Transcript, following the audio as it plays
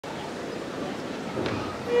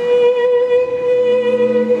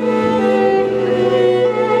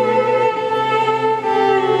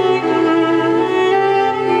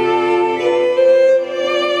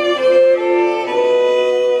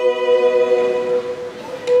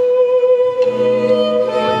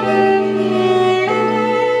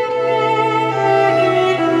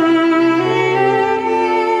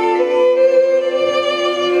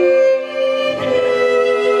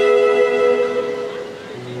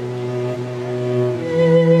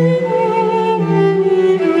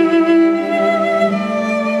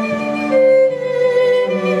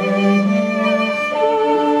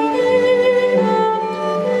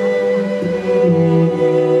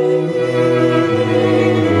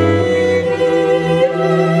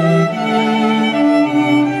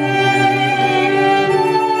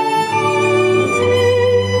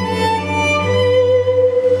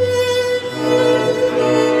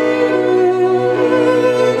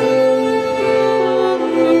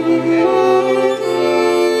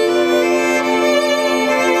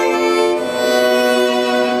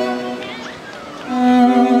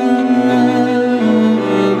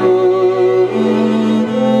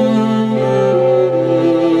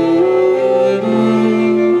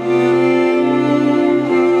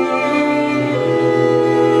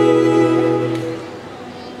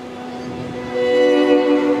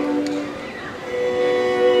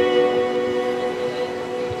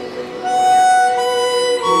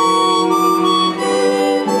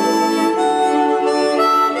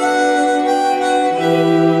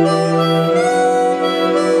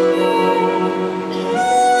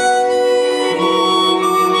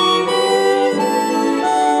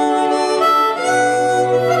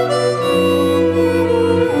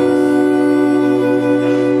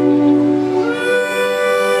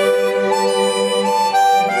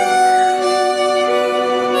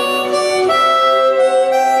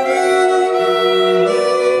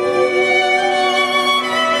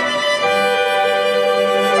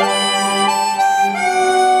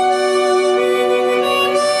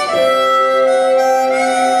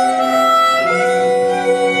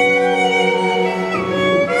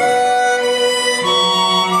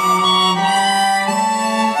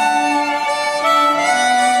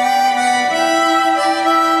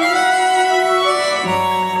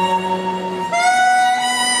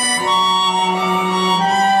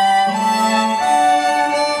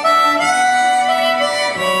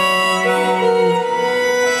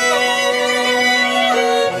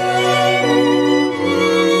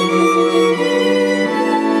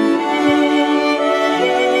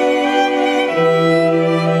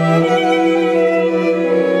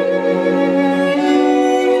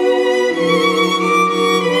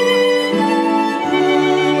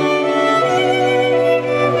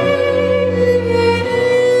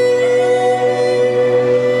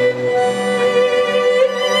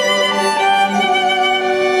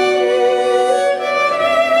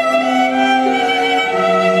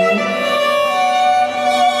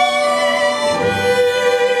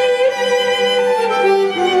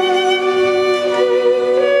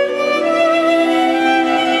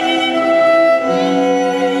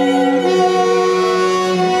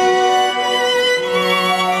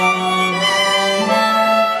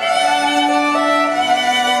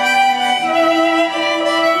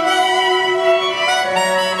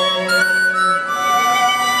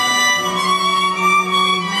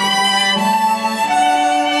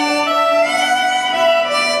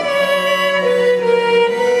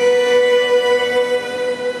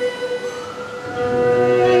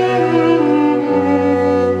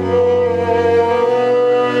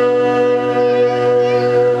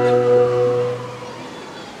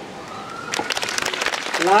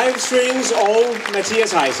Strings og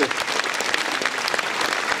Mathias Heise.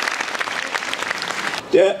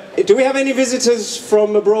 Do we have any visitors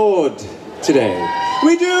from abroad today?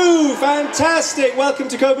 We do! Fantastic! Welcome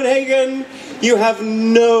to Copenhagen. You have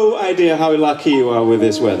no idea how lucky you are with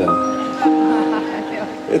this weather.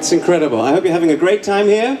 It's incredible. I hope you're having a great time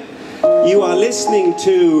here. You are listening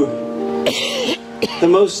to the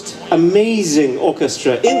most amazing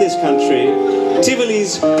orchestra in this country,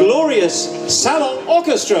 Tivoli's glorious Salon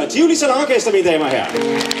Orchestra. Tivoli Salon Orchestra, mine damer og herrer.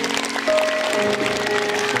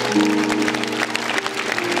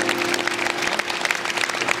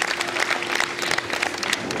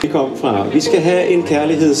 Vi skal have en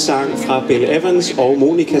kærlighedssang fra Bill Evans og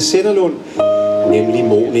Monica Zetterlund, nemlig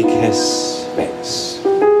Monikas vals.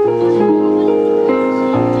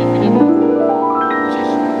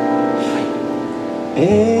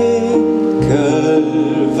 Enkel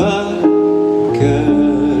vakker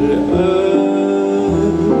ø,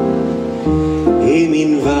 i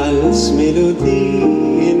min valsmelodi,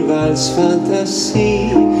 en vals slags fantasi,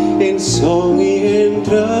 en sång i en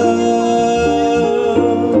dröm.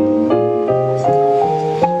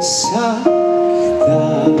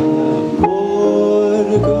 Sakta morgonljus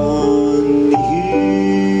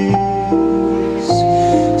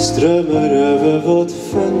strömmar över vårt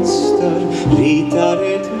fönster,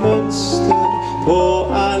 ritar ett mönster på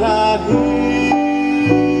alla hus.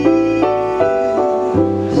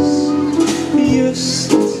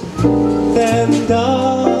 Just den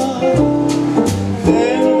dag,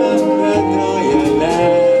 den vackra dag jag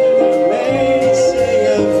lärde mig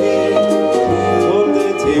säga vill, kom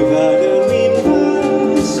det till världen min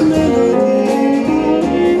valsmelodi.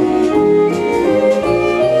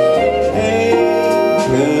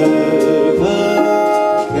 Enkel,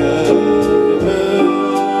 vacker ö,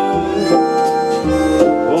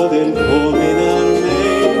 och den påminner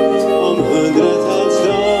mig om hundratals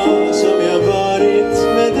dagar som jag varit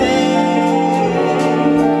med dig.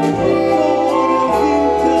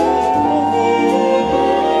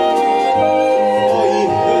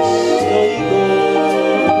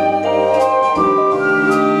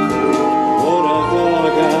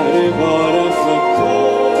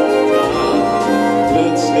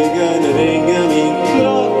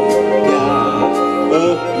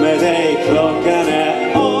 Klockan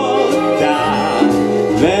är 8.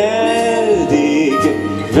 Väldig,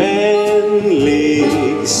 vänlig,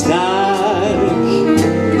 stark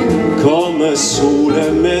kommer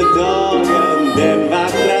solen med dagen, den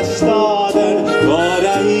vackra staden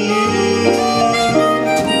bara i ljus.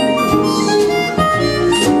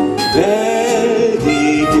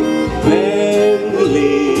 Väldig,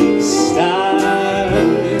 vänlig,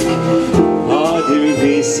 stark har du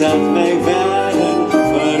visat mig världen,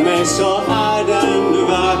 för mig så är den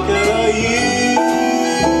vacker och ljus.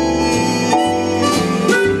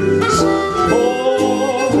 På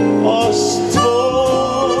oss två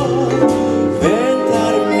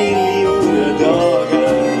väntar miljoner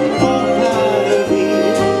dagar, och här är vi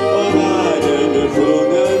och världen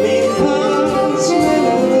sjunger min valsmelodi.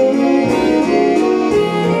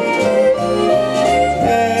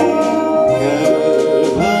 Enkel,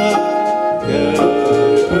 vacker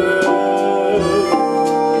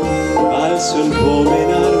valsen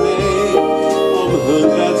påminner mig om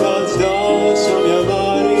hundratals dagar som jag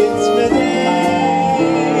varit med dig.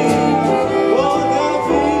 Både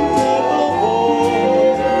vinter och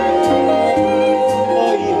vår,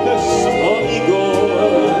 och i höst och igår,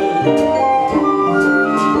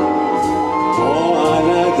 och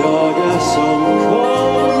alla dagar som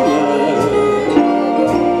kommer.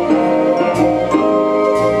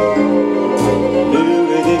 Nu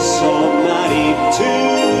är det sommar i 1000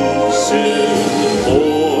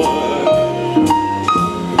 år.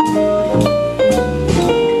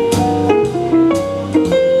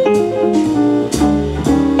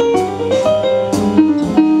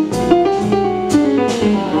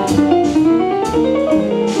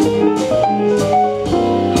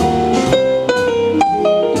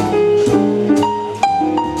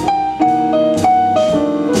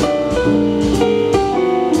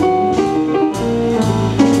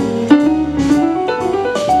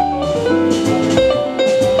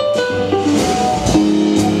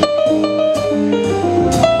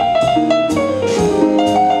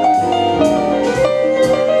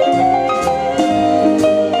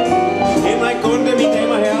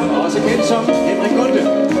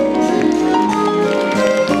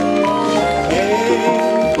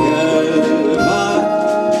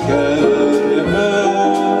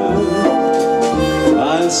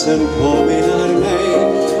 Valsen påminner mig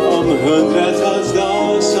om hundratals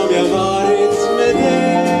dagar som jag varit med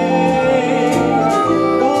dig.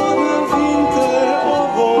 Både vinter och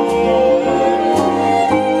vår,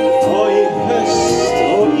 och i höst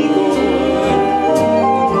och igår,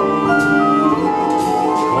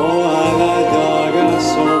 och alla dagar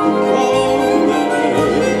som kommer.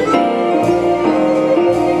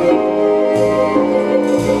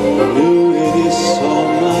 Nu är det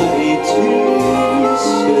sommar i 1000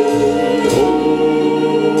 år.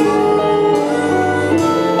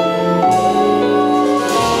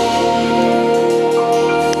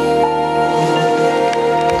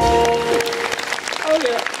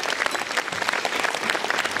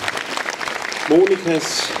 Monikas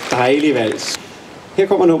dejlige vals. Her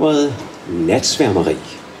kommer nummeret NATTENS.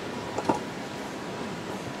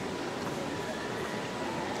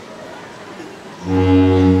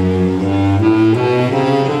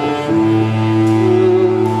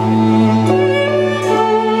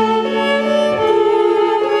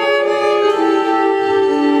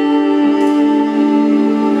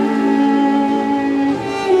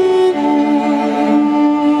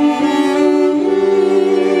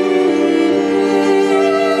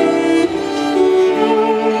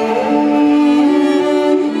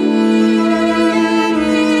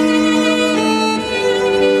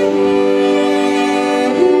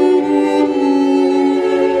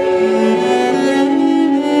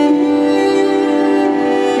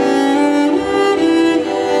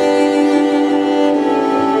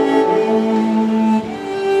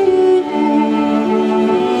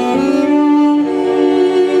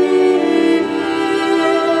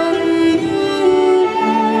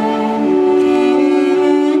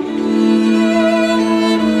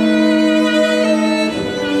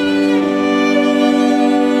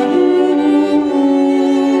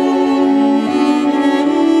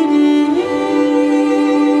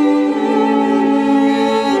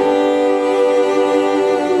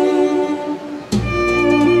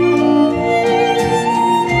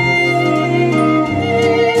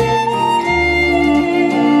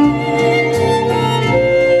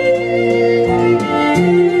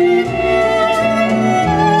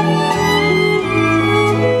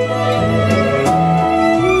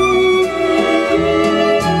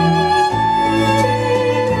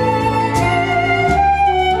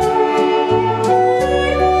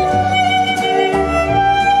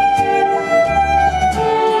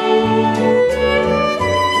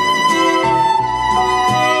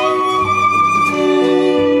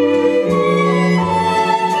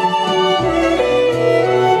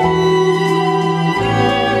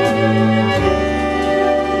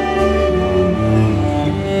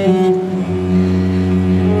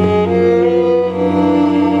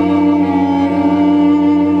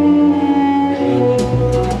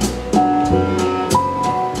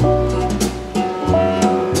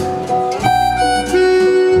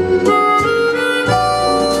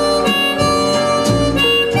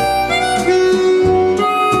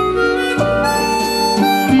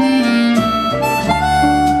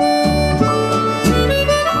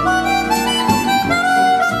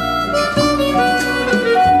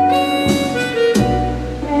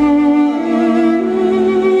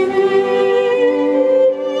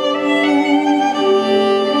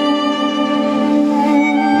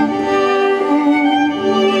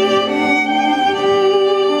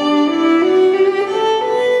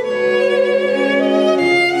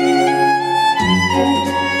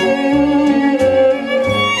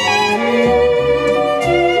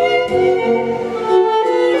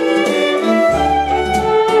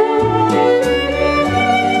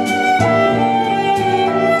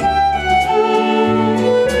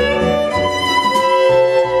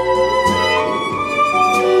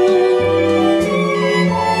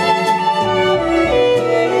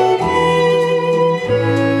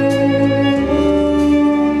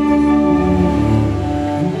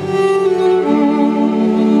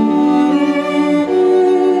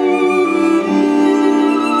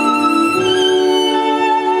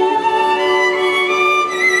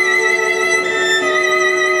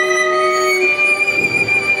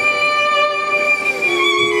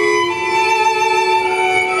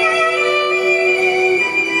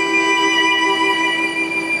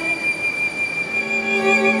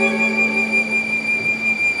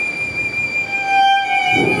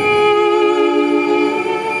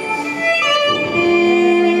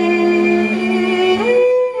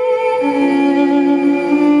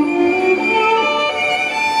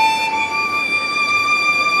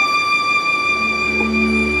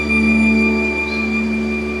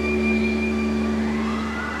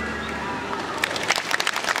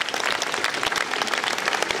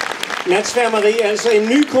 SVÆRMERI, altså en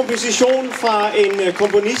ny komposition fra en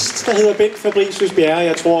komponist, der hedder Fabricius-Bjerre.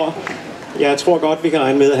 Jeg tror godt, vi kan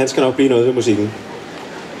regne med, at han skal nok blive noget ved musikken.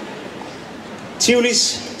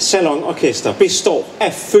 Tivolis Salon Orchestra består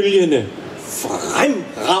af følgende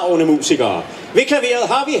fremragende musikere. Ved klaveret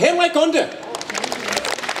har vi Henrik Gunde.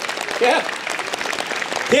 Ja.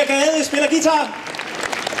 Per Gade spiller guitar.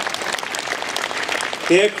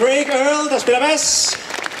 Det er Craig Earl, der spiller bas.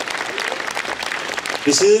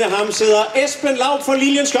 Ved siden af ham sidder Esben Laub fra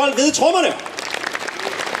Liljenskjold ved trommerne.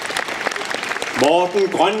 Morten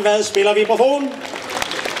Grønvad spiller vibrafon.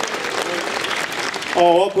 Og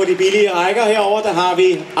over på de billige rækker herover der har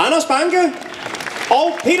vi Anders Banke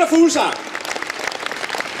og Peter Fuglsang.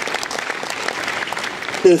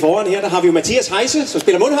 Nede foran her der har vi jo Mathias Heise, som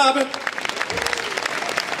spiller mundharpe.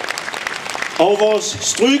 Og vores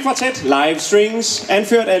strygekvartet Live Strings,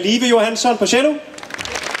 anført af Live Johansson på cello.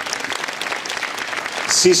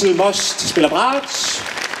 Sissel Most spiller brat.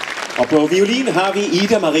 Og på violin har vi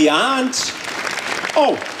Ida Marie Arndt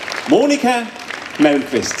og Monika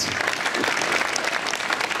Malmqvist.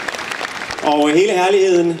 Og hele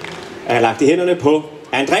herligheden er lagt i hænderne på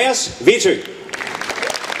Andreas Vetö.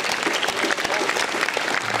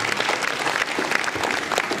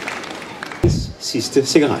 Sidste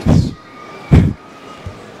cigaret.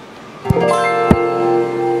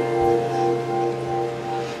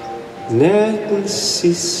 Nattens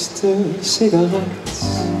sidste cigaret,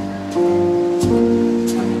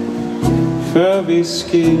 før vi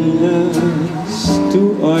skilles,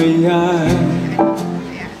 du og jeg.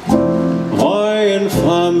 Røgen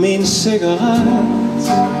fra min cigaret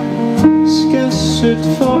skal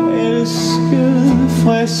sødt forelsket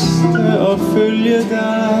friste og følge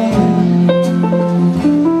dig.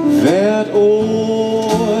 Hvert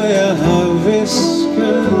ord jeg har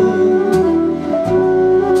hvisket,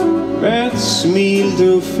 hvert smil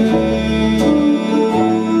du fik,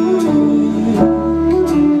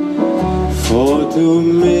 får du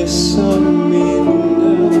med som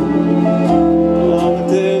minde om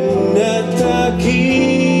den nat der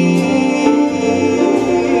gik.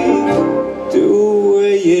 Du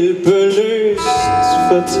er hjælpeløst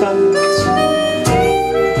fortabt,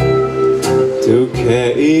 du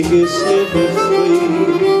kan ikke slippe fri.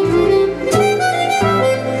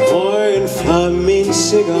 Røgen fra min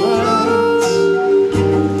cigaret,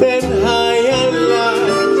 den har jeg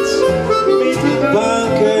lagt mit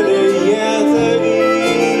bankende hjerte i.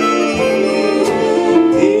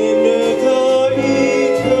 Det nytter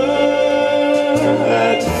ikke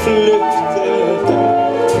at flygte dig.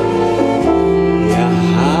 Jeg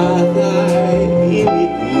har dig i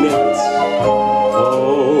mit net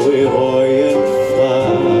og i røgen fra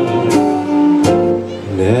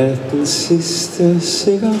nattens sidste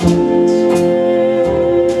cigaret.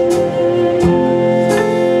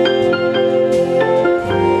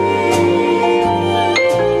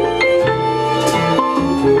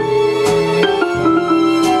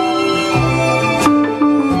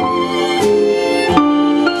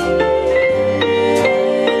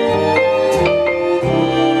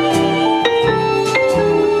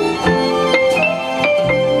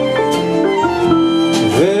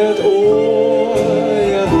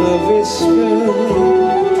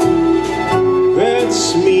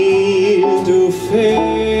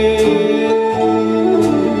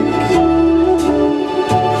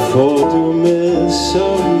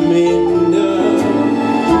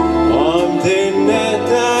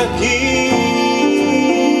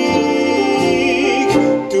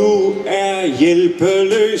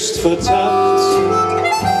 Hjælpeløst fortabt,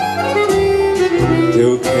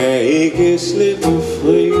 du kan ikke slippe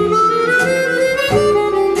fri.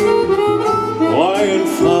 Røgen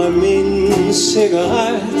fra min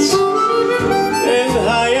cigaret, den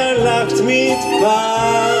har jeg lagt mit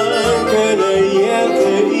bankende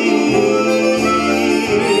hjerte i.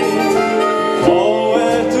 Og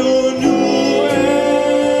at du nu er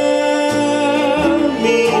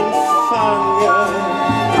min fange,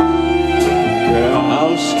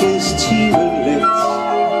 afskedstimen let,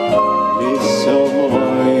 ligesom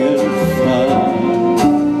røgen fra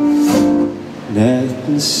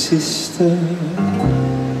nattens sidste